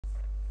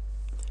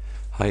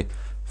Hi,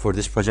 for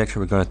this project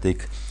we're going to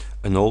take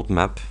an old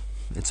map.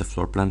 It's a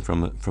floor plan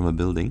from a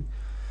building.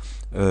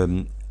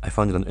 I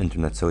found it on the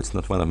internet, so it's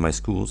not one of my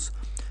schools,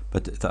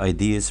 but the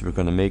idea is we're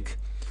going to make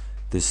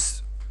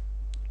this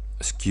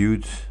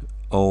skewed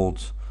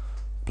old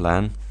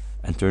plan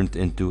and turn it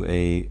into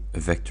a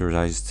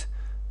vectorized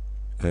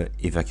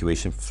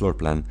evacuation floor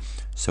plan.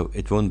 So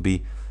it won't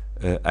be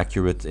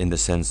accurate in the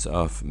sense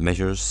of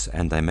measures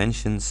and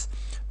dimensions,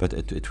 but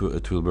it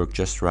will work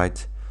just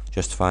right,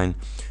 just fine,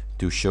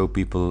 to show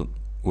people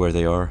where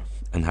they are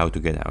and how to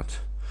get out.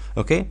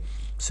 Okay,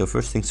 so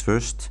first things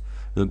first,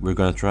 we're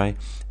gonna try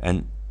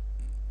and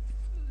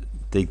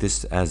take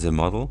this as a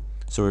model,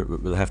 so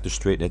we'll have to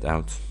straighten it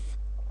out.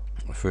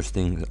 First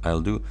thing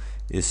I'll do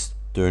is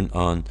turn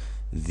on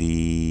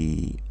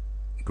the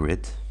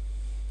grid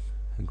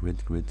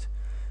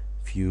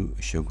view,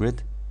 show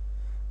grid.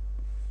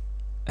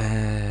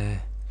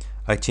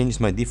 I changed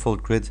my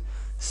default grid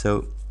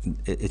so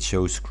it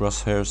shows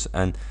crosshairs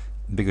and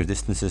bigger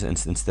distances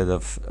instead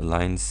of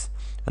lines,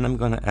 and I'm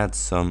gonna add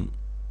some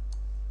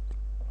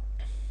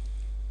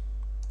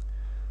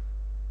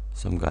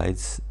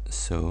guides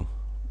so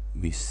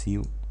we see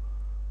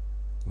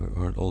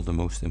where all the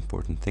most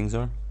important things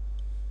are.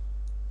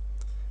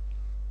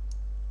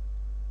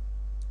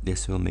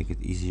 This will make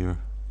it easier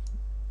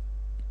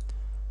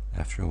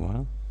after a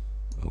while.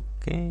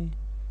 Okay,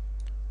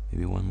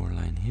 maybe one more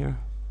line here.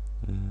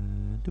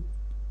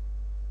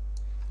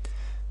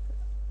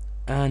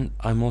 And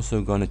I'm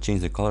also going to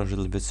change the colors a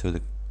little bit so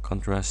the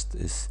contrast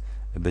is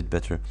a bit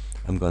better.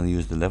 I'm going to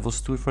use the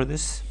levels tool for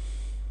this.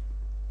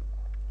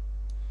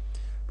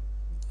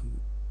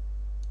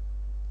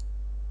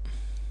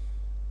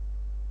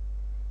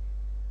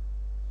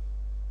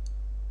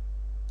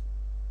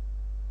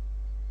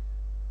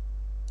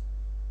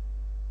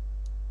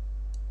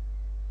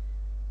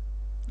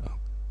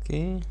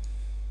 Okay,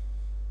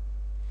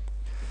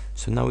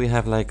 so now we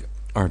have like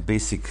our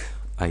basic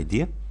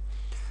idea.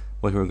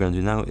 What we're going to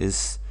do now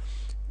is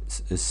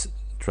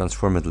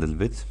transform it a little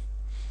bit,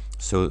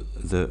 so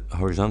the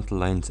horizontal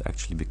lines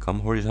actually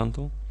become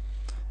horizontal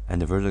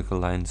and the vertical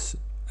lines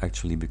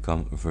actually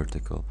become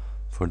vertical.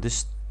 For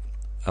this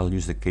I'll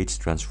use the Cage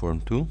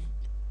Transform tool.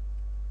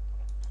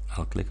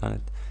 I'll click on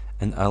it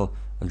and I'll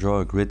draw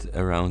a grid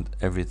around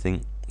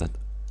everything that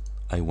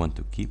I want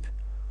to keep.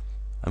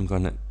 I'm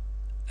gonna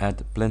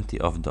add plenty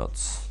of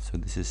dots, so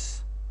this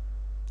is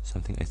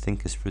something I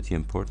think is pretty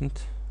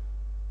important.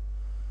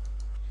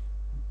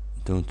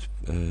 Don't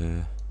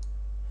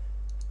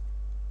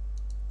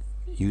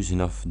use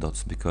enough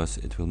dots because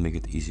it will make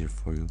it easier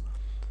for you.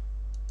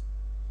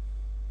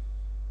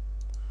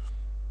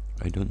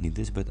 I don't need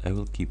this, but I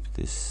will keep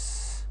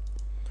this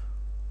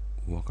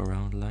walk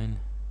around line.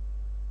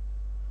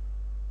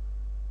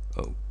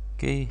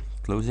 Okay,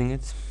 closing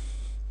it.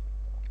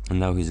 And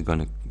now he's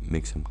gonna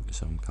make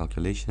some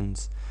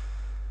calculations,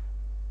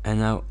 and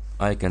now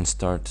I can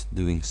start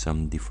doing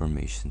some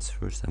deformations.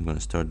 First I'm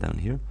gonna start down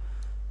here.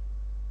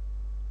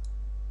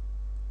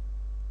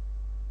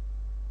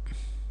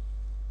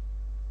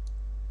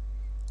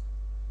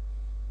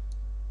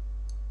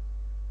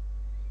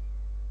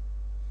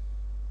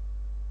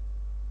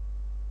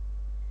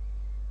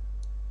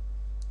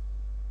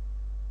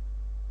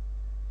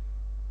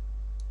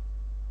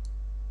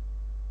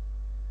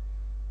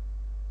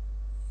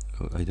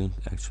 I don't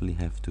actually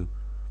have to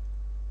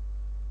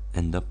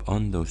end up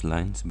on those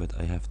lines, but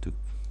I have to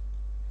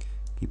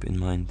keep in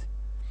mind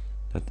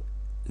that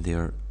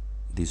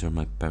these are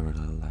my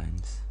parallel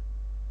lines.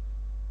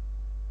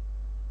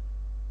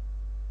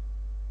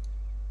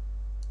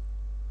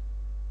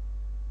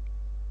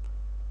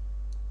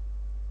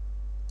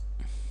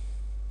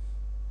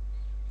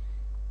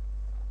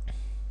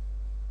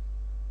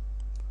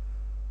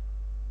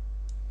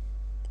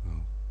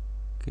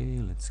 Okay,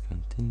 let's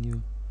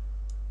continue.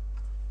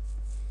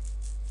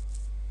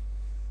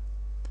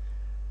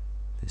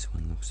 This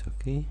one looks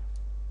okay.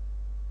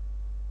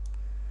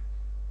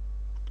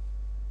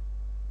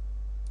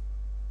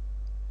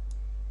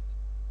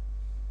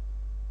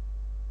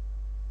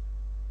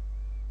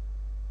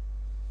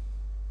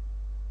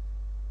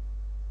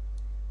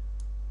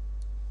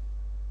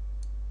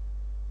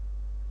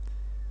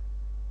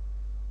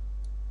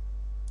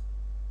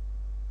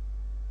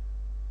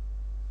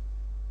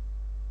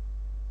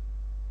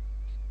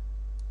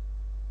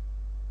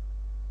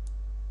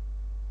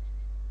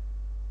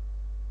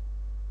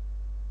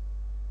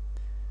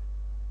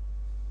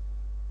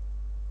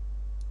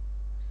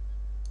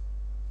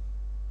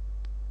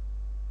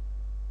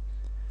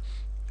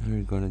 And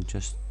we're gonna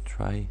just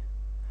try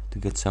to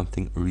get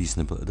something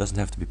reasonable. It doesn't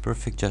have to be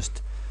perfect,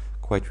 just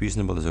quite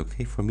reasonable is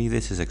okay. For me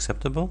this is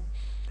acceptable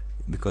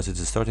because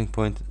it's a starting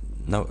point.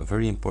 Now a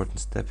very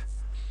important step,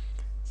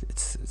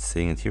 it's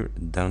saying it here,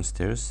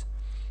 downstairs,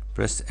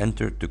 press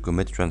enter to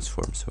commit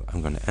transform. So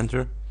I'm gonna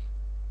enter,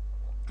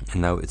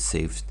 and now it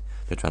saved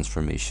the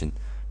transformation.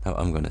 Now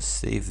I'm gonna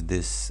save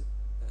this,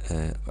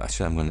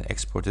 actually I'm gonna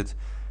export it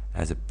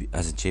as a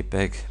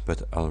JPEG,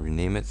 but I'll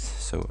rename it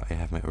so I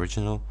have my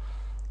original.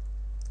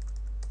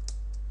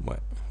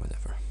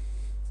 Whatever.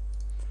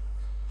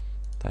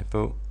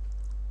 typo.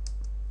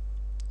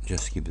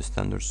 Just keep the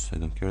standards, I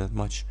don't care that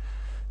much.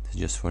 This is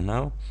just for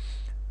now.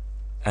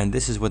 And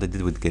this is what I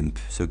did with GIMP.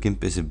 So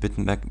GIMP is a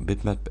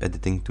bitmap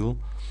editing tool.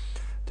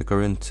 The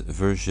current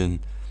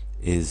version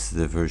is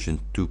the version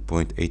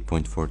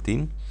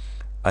 2.8.14.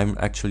 I'm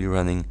actually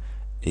running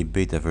a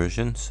beta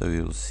version, so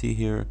you'll see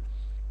here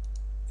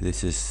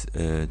this is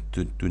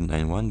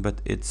 2.91,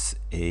 but it's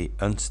a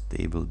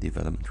unstable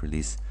development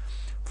release.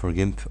 For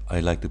GIMP,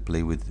 I like to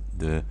play with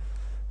the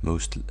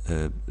most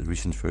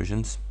recent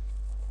versions.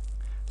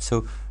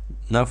 So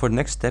now for the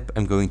next step,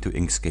 I'm going to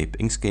Inkscape.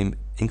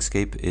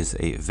 Inkscape is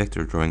a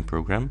vector drawing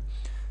program.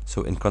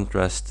 So in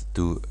contrast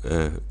to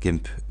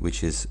GIMP,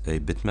 which is a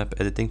bitmap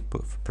editing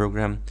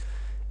program,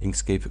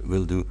 Inkscape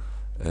will do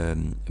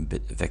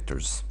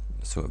vectors.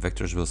 So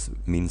vectors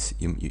means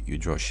you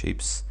draw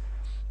shapes,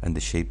 and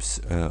the shapes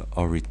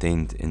are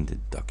retained in the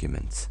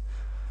document.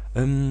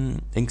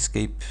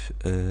 Inkscape,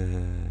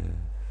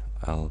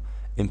 I'll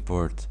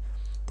import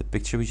the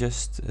picture we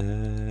just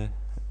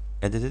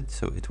edited.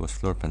 So it was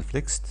floorplan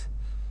fixed.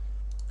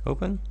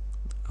 Open.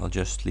 I'll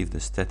just leave the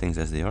settings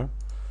as they are,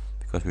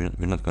 because we're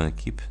not going to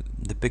keep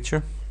the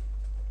picture.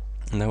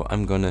 Now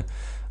I'm going to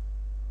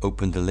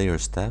open the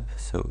layers tab.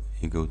 So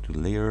you go to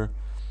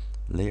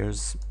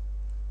layers,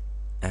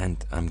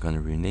 and I'm going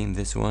to rename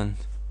this one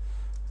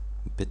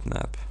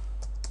bitmap.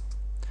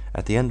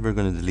 At the end we're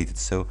going to delete it,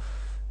 so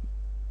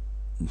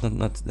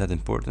not that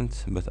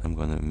important, but I'm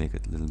going to make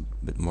it a little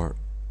bit more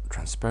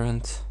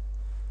transparent.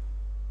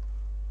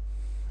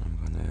 I'm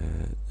going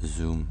to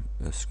zoom,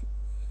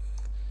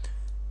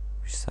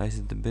 resize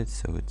it a bit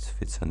so it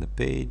fits on the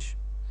page.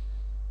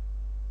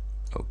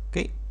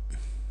 Okay.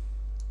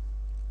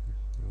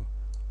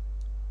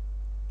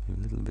 A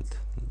little bit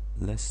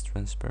less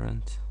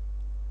transparent,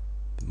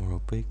 a bit more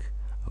opaque.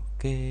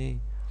 Okay.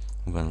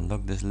 I'm going to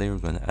lock this layer, we're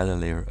going to add a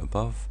layer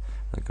above.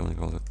 I'm going to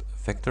call it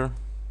vector.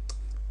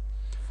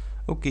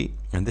 Okay,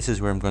 and this is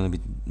where I'm going to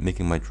be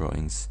making my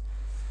drawings.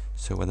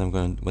 So what I'm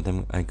going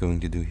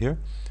to do here,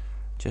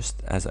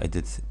 just as I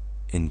did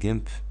in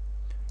GIMP,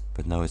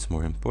 but now it's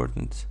more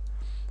important,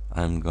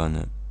 I'm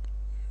gonna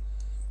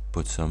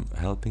put some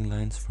helping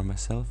lines for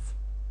myself,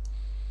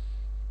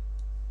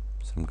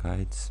 some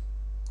guides.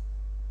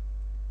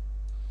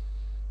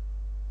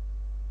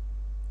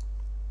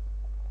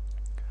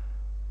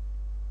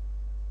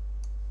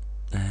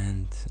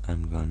 And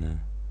I'm gonna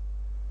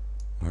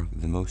mark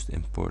the most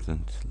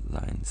important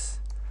lines.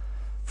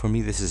 For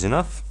me this is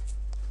enough.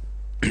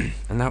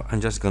 And now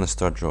I'm just gonna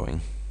start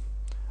drawing.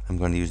 I'm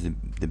gonna use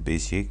the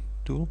Bezier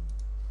tool,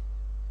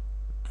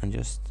 and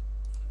just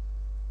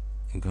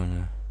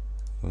going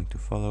to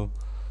follow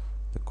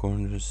the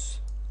corners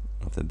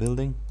of the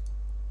building.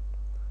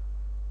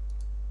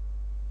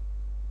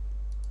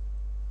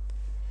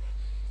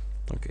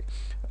 Okay,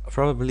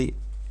 probably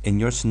in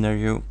your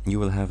scenario you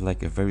will have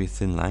like a very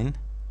thin line.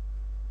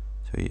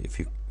 So if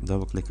you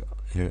double click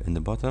here in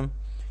the bottom,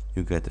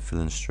 you get the fill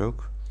in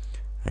stroke,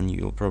 and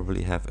you'll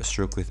probably have a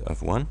stroke width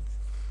of 1.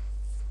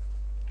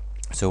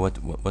 So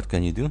what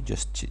can you do?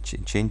 Just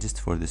change this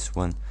for this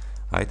one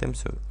item.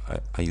 So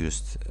I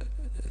used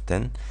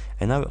 10,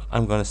 and now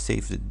I'm gonna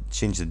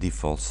change the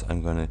defaults.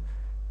 I'm gonna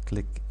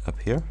click up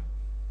here,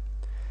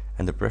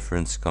 and the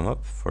preference come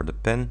up for the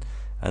pen,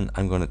 and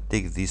I'm gonna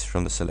take these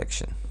from the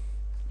selection.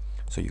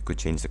 So you could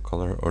change the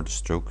color or the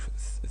stroke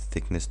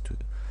thickness to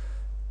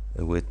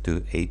width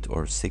to 8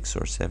 or 6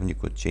 or 7. You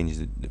could change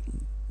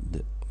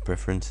the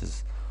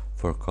preferences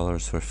for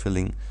colors for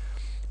filling,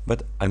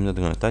 but I'm not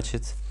gonna touch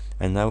it.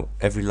 And now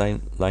every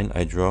line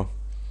I draw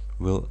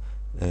will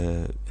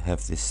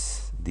have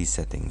these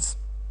settings.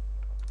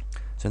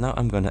 So now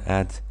I'm gonna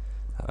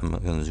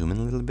zoom in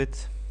a little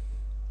bit,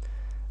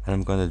 and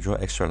I'm gonna draw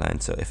extra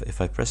lines. So if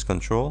I press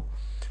Control,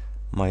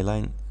 my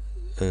line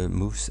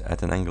moves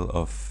at an angle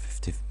of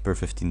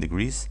 15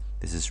 degrees.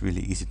 This is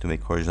really easy to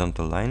make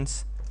horizontal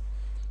lines.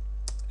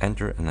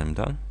 Enter and I'm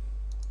done.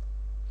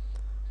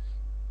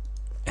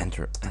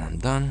 Enter and I'm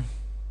done.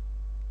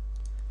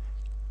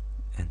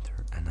 Enter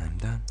and I'm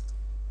done.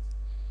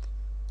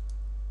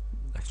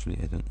 Actually,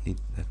 I don't need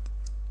that.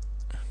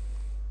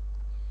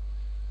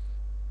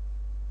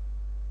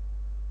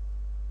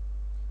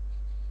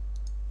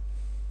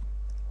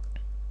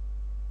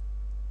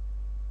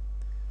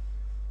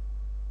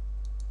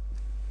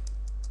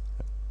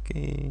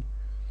 Okay.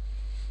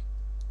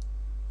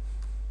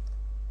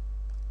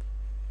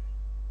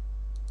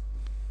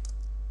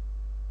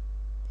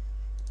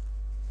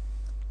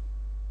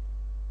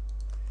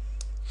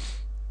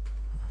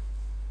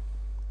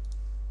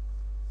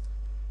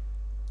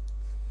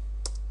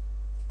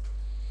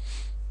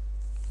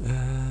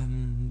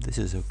 This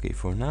is okay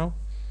for now.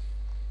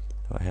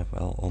 So I have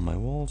all my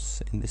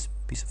walls in this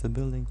piece of the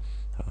building.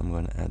 So I'm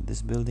going to add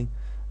this building,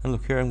 and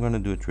look here, I'm going to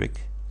do a trick,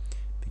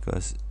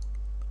 because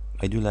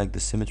I do like the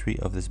symmetry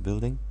of this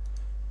building.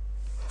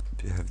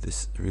 You have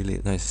this really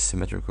nice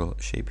symmetrical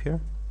shape here.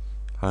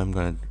 How I'm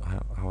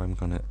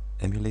gonna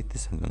emulate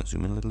this, I'm gonna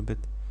zoom in a little bit.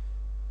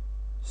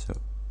 So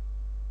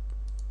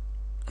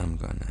I'm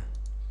gonna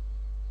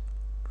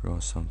draw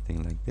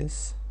something like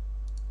this.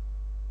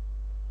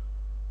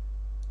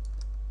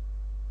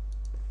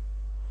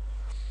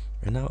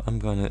 And now I'm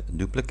gonna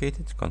duplicate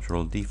it,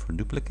 Control D for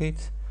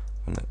duplicate.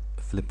 I'm gonna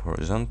flip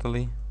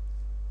horizontally,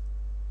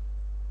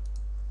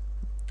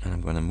 and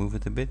I'm gonna move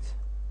it a bit.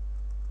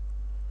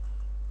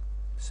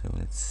 So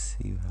let's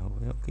see how,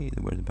 okay,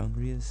 where the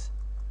boundary is.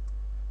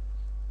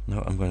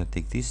 Now I'm gonna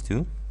take these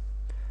two,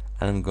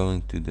 and I'm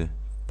going to the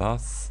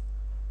path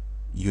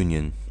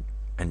union,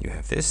 and you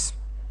have this.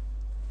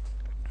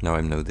 Now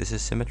I know this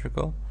is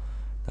symmetrical.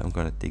 Now I'm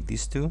gonna take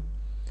these two,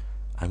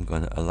 I'm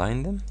gonna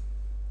align them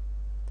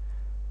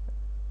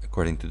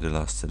according to the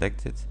last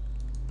selected.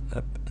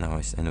 Up. Now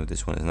I know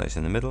this one is nice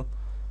in the middle.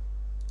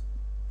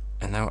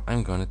 And now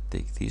I'm gonna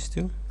take these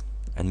two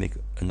and make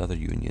another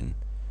union.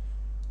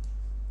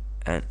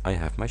 And I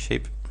have my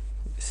shape.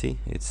 See,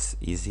 it's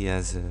easy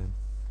as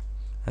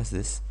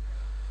this.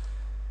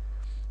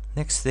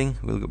 Next thing,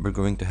 we're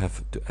going to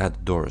have to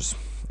add doors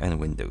and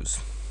windows.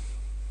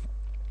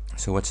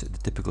 So what's the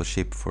typical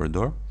shape for a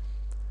door?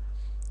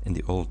 In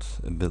the old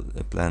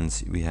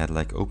plans we had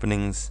like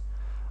openings.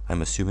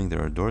 I'm assuming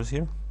there are doors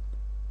here.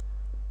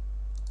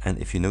 And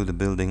if you know the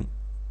building,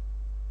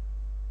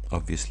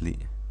 obviously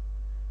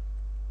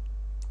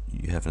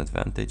you have an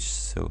advantage.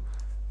 So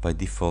by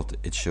default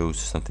it shows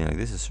something like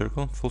this, a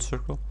circle, full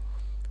circle.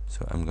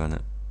 So I'm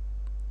gonna,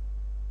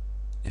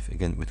 if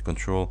again with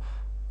control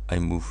I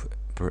move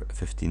per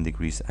 15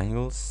 degrees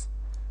angles,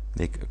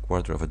 make a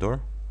quarter of a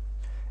door.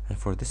 And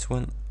for this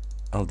one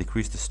I'll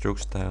decrease the stroke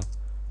style,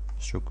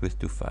 stroke width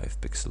to 5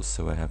 pixels,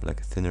 so I have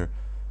like a thinner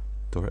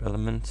door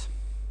element.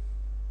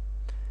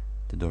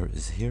 The door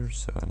is here,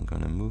 so I'm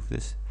gonna move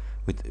this.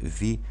 With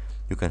V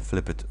you can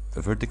flip it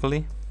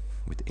vertically,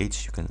 with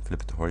H you can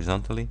flip it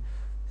horizontally.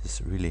 This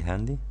is really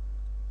handy.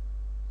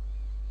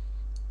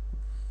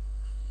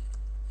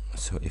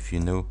 So if you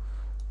know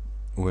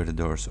where the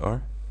doors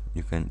are,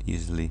 you can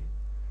easily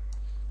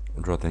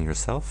draw them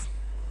yourself.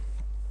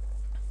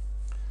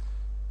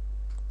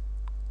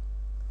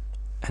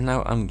 And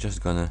now I'm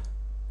just gonna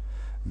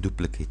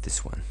duplicate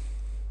this one.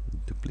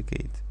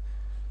 Duplicate.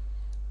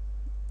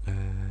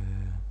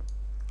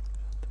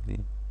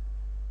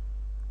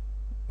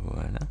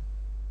 Voila.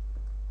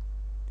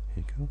 Here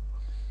you go.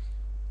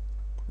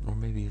 Or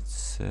maybe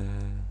it's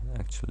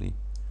actually,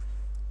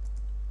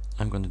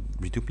 I'm going to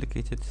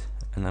reduplicate it,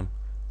 and I'm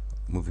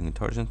moving it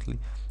horizontally,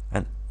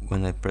 and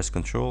when I press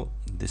Control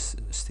this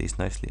stays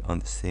nicely on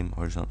the same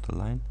horizontal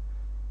line,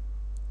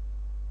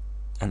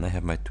 and I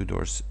have my two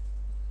doors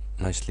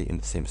nicely in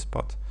the same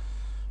spot.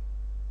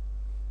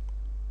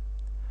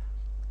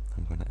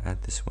 I'm going to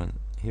add this one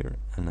here,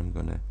 and I'm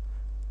going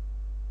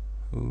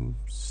to,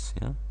 oops,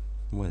 yeah,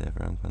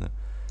 whatever, I'm going to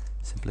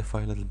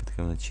simplify a little bit,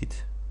 I'm going to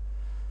cheat.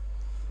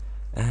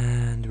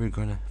 And we're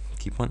gonna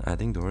keep on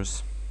adding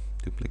doors.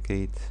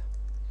 Duplicate.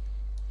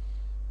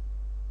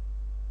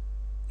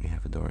 We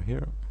have a door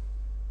here.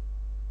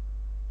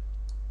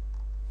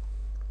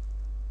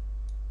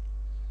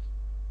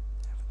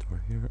 Have a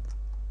door here.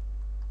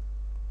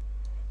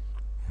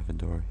 Have a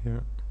door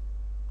here.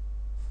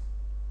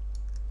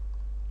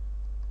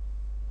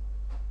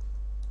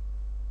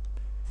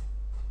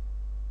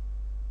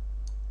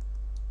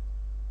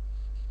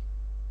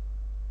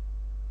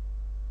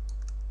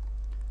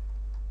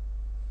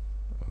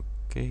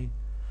 Okay,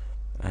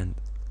 and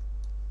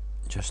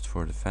just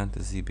for the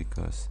fantasy,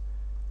 because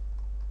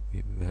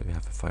we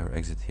have a fire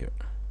exit here.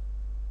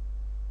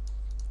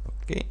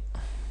 Okay,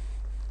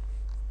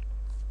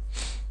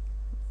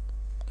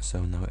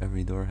 so now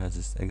every door has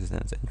its exit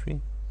and its entry.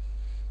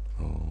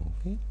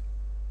 Okay,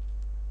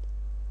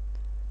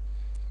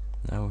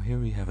 now here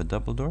we have a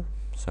double door,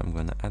 so I'm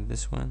gonna add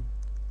this one.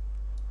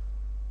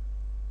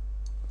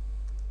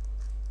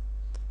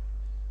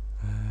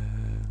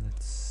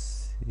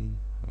 Let's see.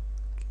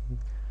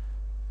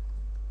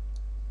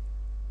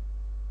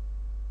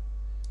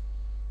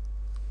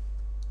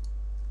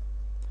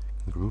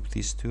 Group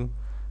these two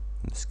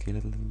and scale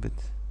it a little bit.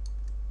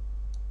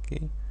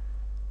 Okay,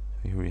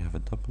 so here we have a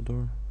double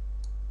door.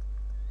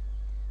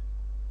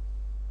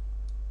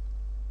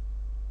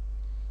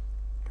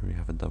 Here we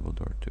have a double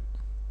door too.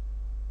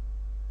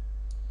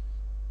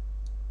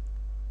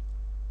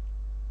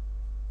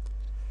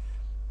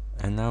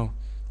 And now,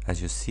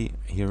 as you see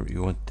here,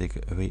 you want to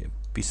take away a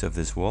piece of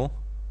this wall.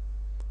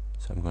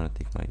 So I'm going to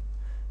take my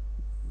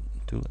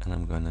tool and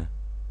I'm going to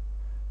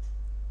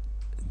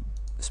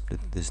split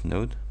this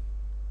node.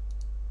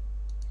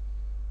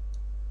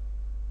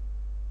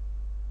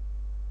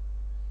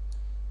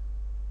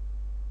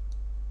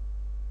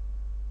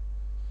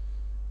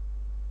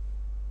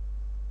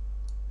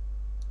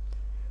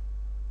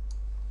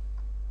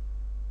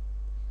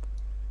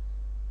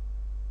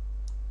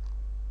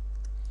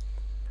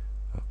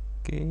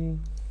 Okay,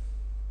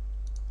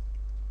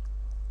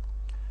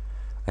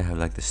 I have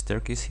like the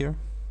staircase here.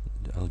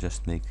 I'll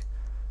just make,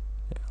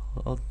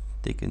 I'll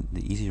take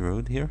the easy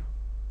road here.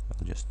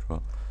 I'll just draw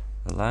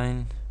a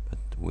line, but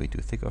way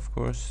too thick, of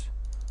course.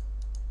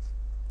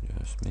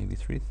 Just maybe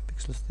 3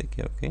 pixels thick.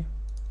 Yeah, okay.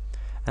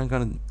 I'm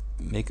gonna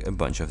make a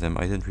bunch of them.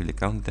 I didn't really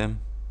count them.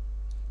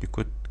 You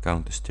could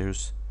count the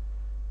stairs.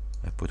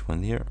 I put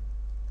one here.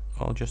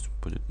 I'll just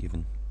put it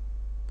even.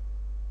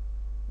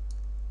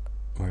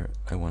 where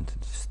I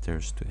wanted the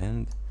stairs to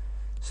end.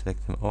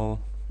 Select them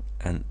all,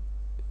 and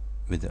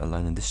with the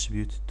align and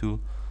distribute tool,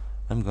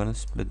 I'm gonna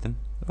split them.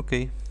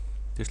 Okay,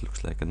 this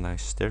looks like a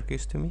nice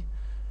staircase to me.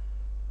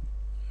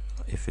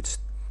 If it's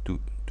too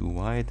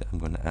wide, I'm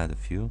gonna add a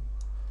few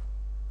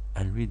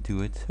and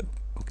redo it.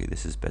 Okay,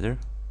 this is better.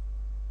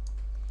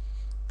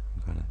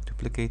 I'm gonna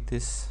duplicate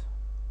this.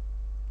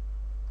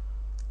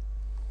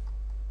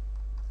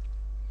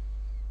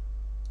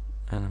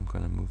 And I'm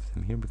gonna move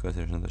them here because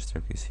there's another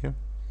staircase here.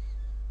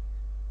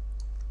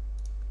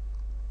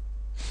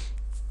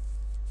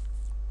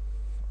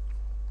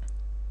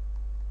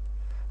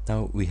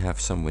 Now we have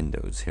some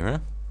windows here. Huh?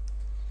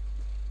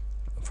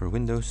 For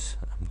windows,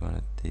 I'm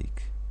gonna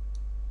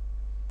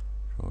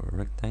draw a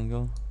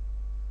rectangle.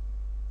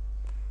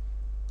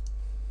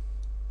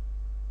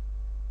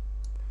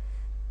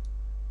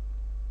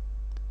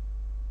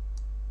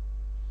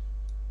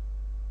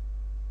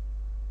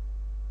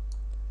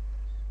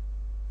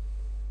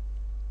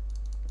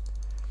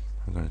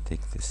 I'm gonna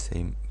take the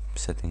same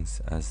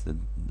settings as the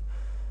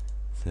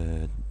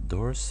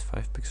doors,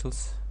 5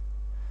 pixels.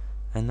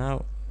 And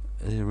now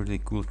a really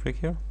cool trick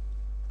here.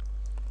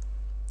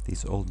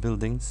 These old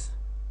buildings,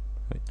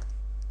 wait,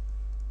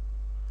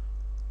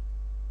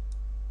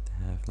 they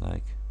have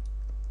like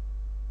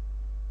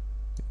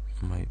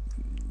my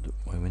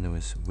window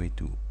is way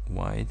too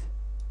wide.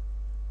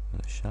 I'm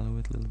gonna shallow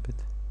it a little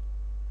bit.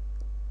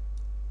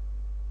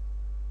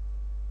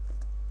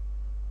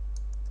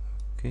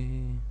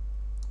 Okay.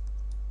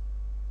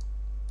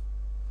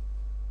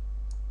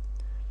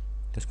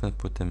 Just gonna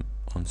put them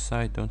on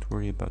side, don't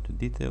worry about the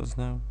details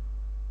now.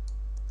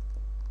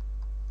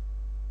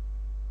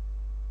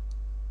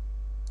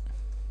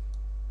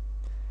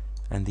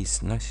 And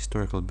these nice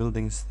historical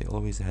buildings, they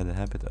always had a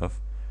habit of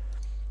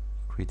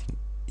creating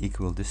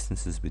equal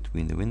distances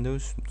between the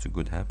windows. It's a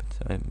good habit.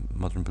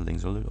 Modern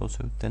buildings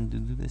also tend to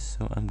do this,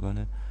 so I'm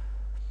gonna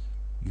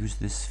use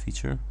this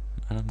feature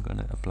and I'm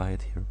gonna apply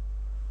it here.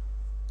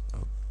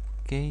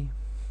 Okay,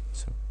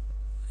 so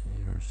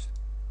here's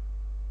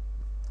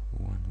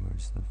one where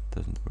it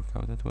doesn't work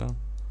out that well,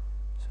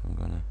 so I'm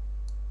gonna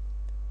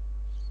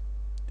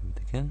do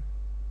it again,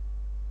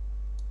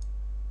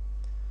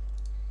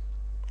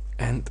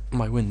 and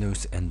my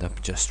windows end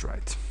up just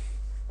right.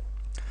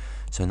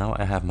 So now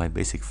I have my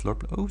basic floor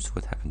plan. Oops,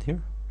 what happened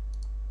here?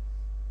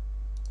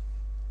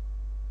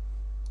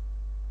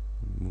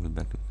 Move it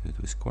back to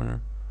this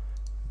corner.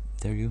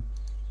 There you.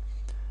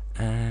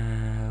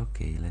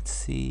 Okay, let's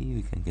see.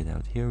 We can get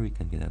out here. We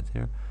can get out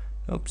here.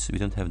 Oops, we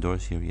don't have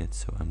doors here yet,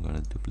 so I'm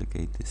gonna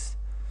duplicate this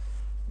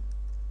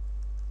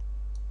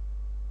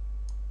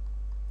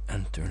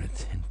and turn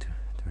it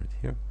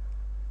here.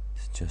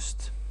 It's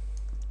just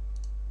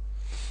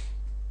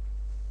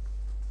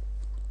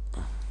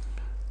the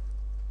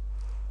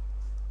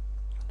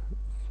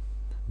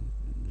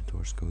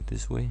doors go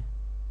this way.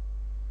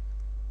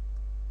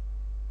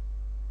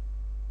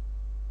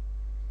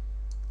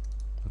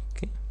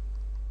 Okay.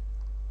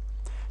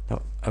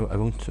 Now I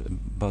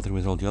won't bother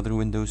with all the other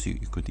windows. You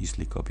could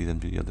easily copy them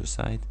to the other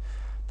side.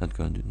 Not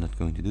going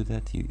to do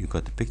that. You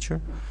got the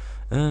picture.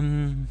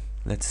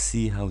 Let's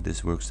see how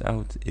this works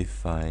out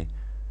if I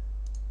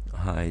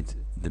hide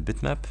the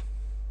bitmap.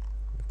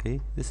 Okay,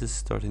 this is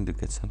starting to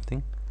get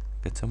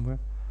somewhere.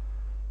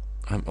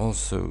 I'm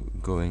also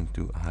going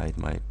to hide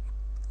my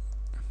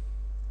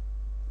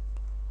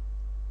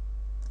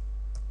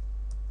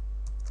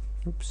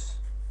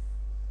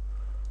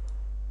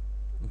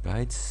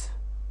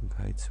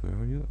guides. Where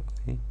are you?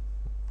 Okay,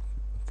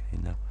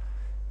 now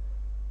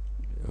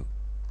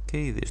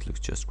okay, this looks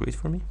just great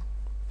for me.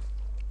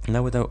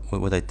 Now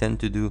what I tend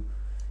to do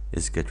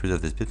is get rid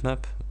of this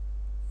bitmap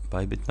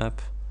by bitmap,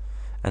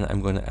 and I'm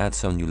going to add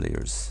some new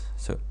layers.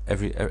 So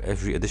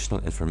every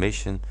additional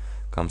information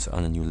comes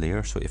on a new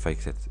layer. So if I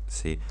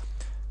say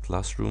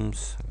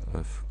classrooms,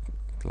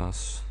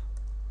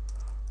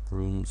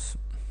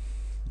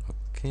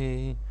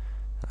 okay,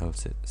 I will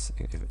say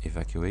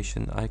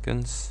evacuation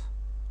icons.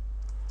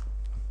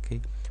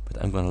 Okay,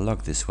 but I'm going to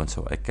lock this one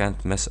so I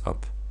can't mess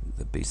up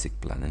the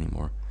basic plan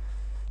anymore.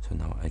 So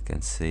now I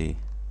can say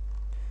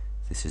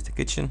this is the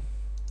kitchen.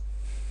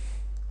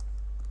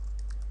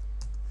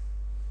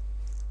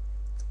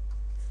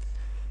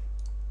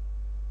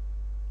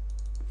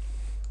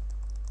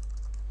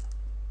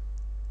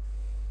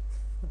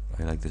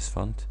 I like this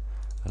font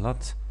a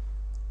lot.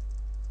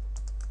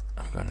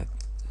 I'm gonna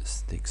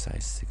take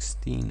size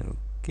 16,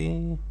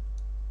 okay.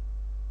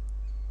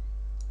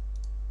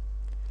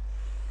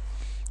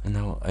 And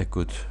now I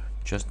could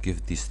just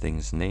give these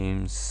things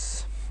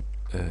names.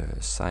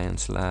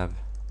 Science lab,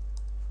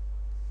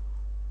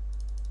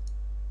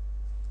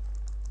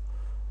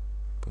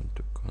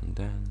 Ubuntu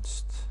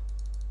condensed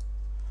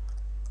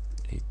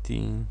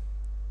 18.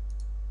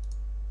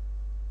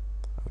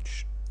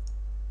 Ouch,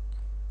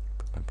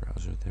 put my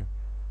browser there.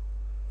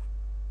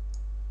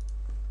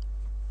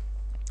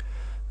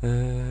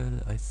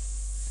 I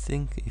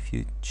think if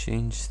you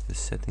change the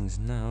settings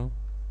now,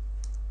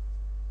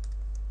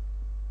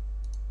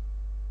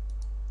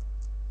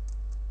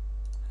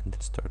 and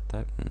Let's start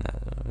that. No,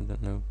 I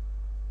don't know.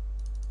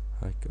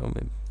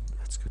 Maybe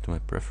let's go to my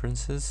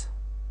preferences.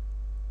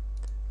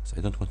 So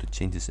I don't want to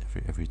change this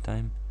every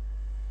time.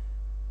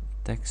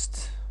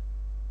 Text.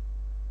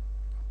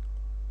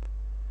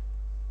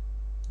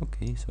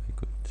 Okay, so I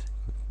could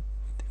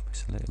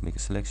take make a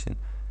selection.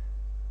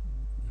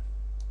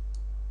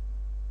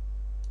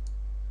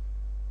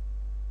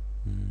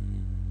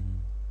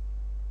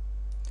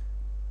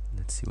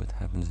 Let's see what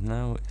happens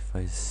now if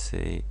I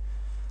say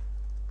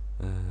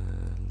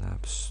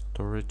lab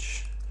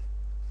storage.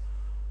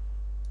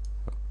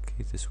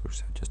 Okay, this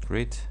works out just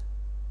great.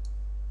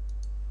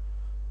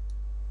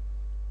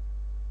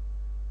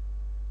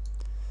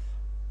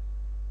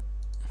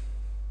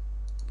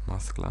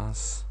 Math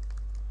class.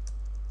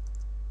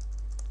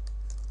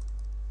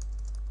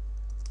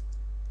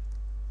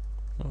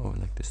 Oh, I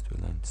like this to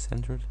align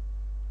centered.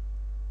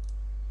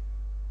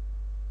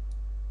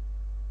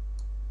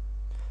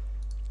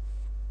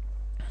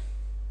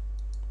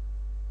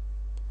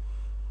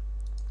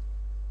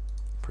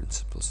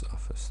 Principal's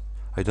office.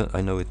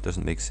 I know it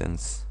doesn't make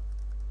sense.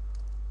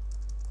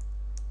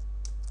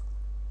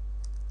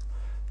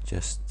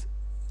 Just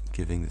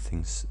giving the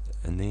things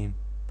a name.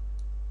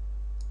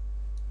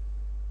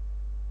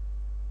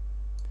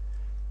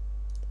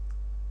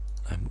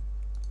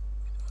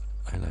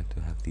 I like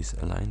to have these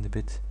aligned a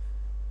bit.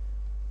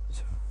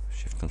 So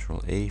Shift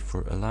Control A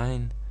for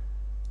align.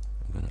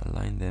 I'm gonna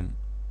align them.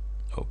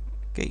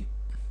 Okay.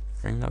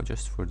 And now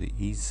just for the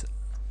ease.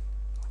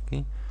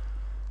 Okay.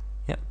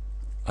 Yeah.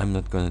 I'm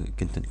not gonna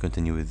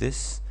continue with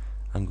this.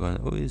 I'm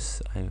gonna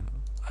always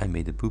I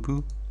made a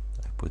boo-boo.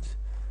 I put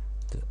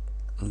the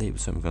label,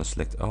 so I'm gonna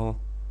select all,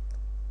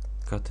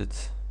 cut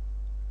it.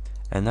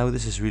 And now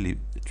this is really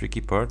the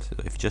tricky part.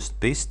 If you just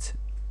paste,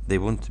 they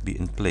won't be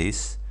in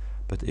place,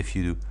 but if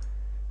you do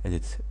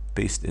edit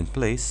paste in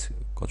place,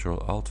 Control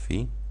Alt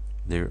V,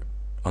 they're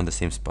on the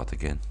same spot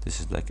again. This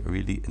is like a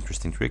really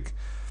interesting trick.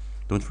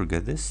 Don't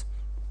forget this.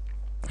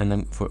 And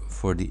then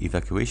for the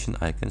evacuation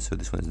icon, so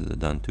this one is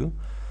done too.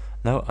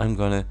 Now I'm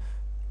gonna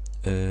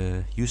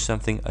use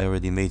something I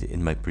already made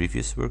in my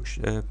previous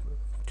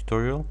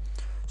tutorial.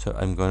 So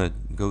I'm gonna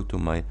go to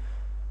my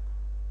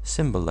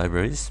symbol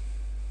libraries,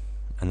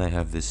 and I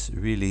have this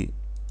really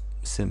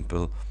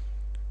simple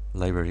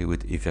library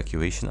with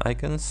evacuation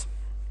icons,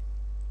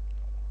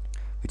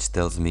 which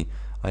tells me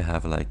I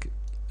have like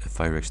a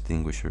fire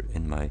extinguisher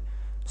in my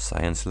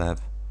science lab.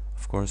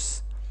 Of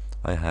course,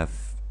 I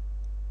have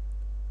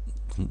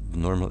the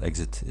normal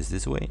exit is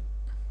this way.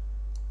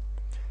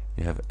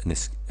 You have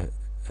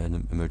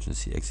an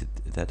emergency exit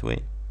that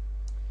way.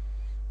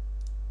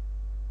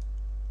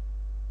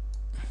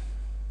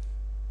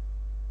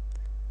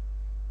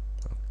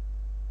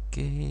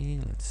 Okay,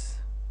 let's.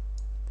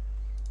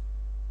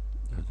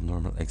 The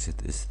normal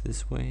exit is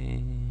this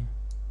way.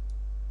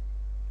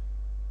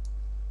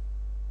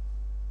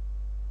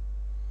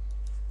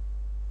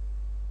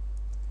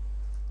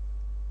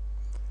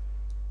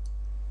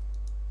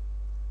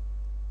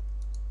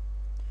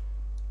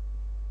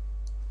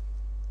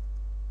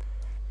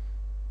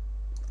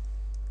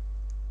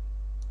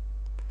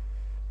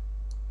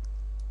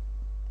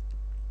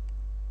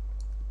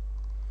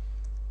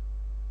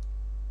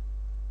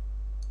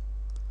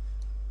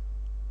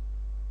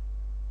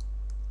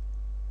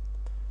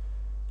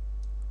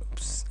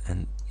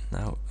 And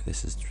now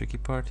this is the tricky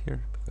part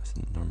here, because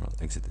the normal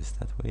exit is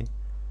that way.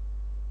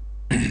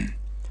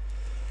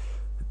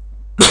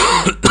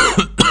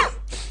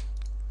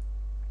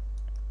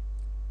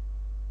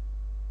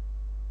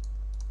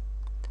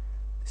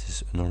 This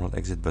is a normal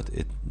exit, but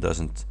it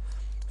doesn't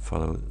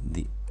follow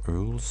the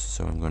rules,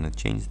 so I'm going to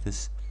change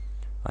this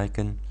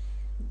icon.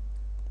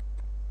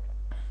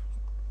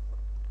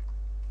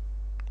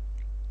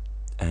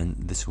 And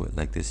this way,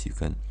 like this, you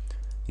can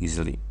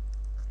easily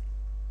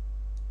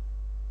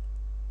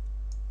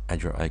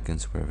add your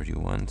icons wherever you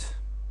want.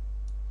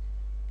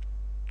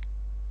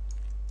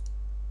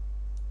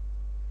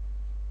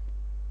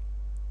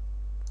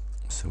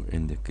 So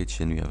in the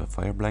kitchen we have a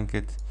fire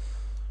blanket.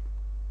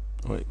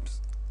 Oops.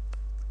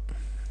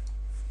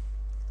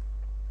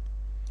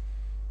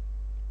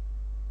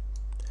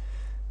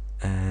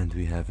 And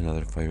we have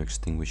another fire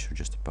extinguisher,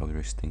 just a powder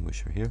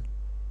extinguisher here.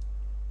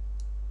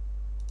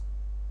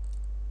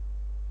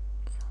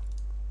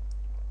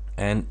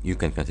 And you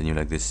can continue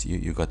like this.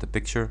 You got the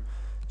picture.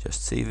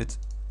 Just save it.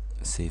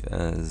 Save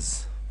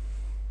as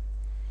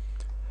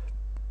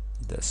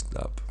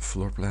desktop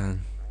floor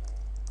plan.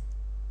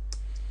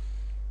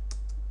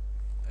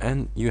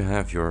 And you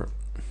have your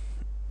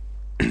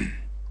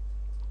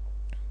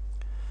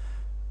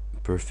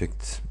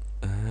perfect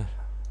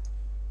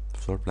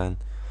floor plan.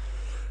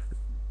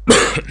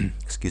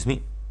 Excuse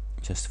me.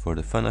 Just for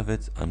the fun of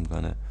it, I'm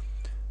gonna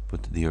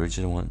put the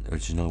original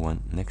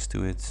one next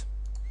to it,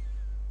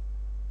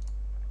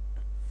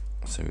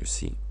 so you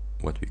see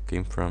what we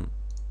came from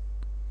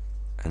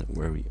and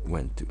where we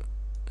went to.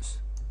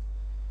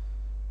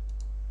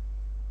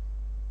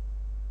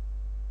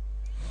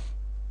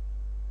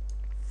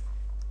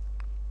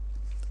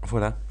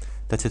 Voila,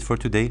 that's it for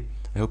today.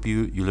 I hope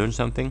you learned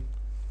something.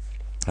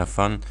 have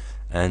fun,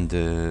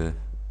 and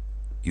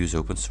use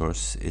open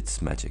source.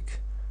 It's magic.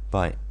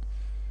 Bye.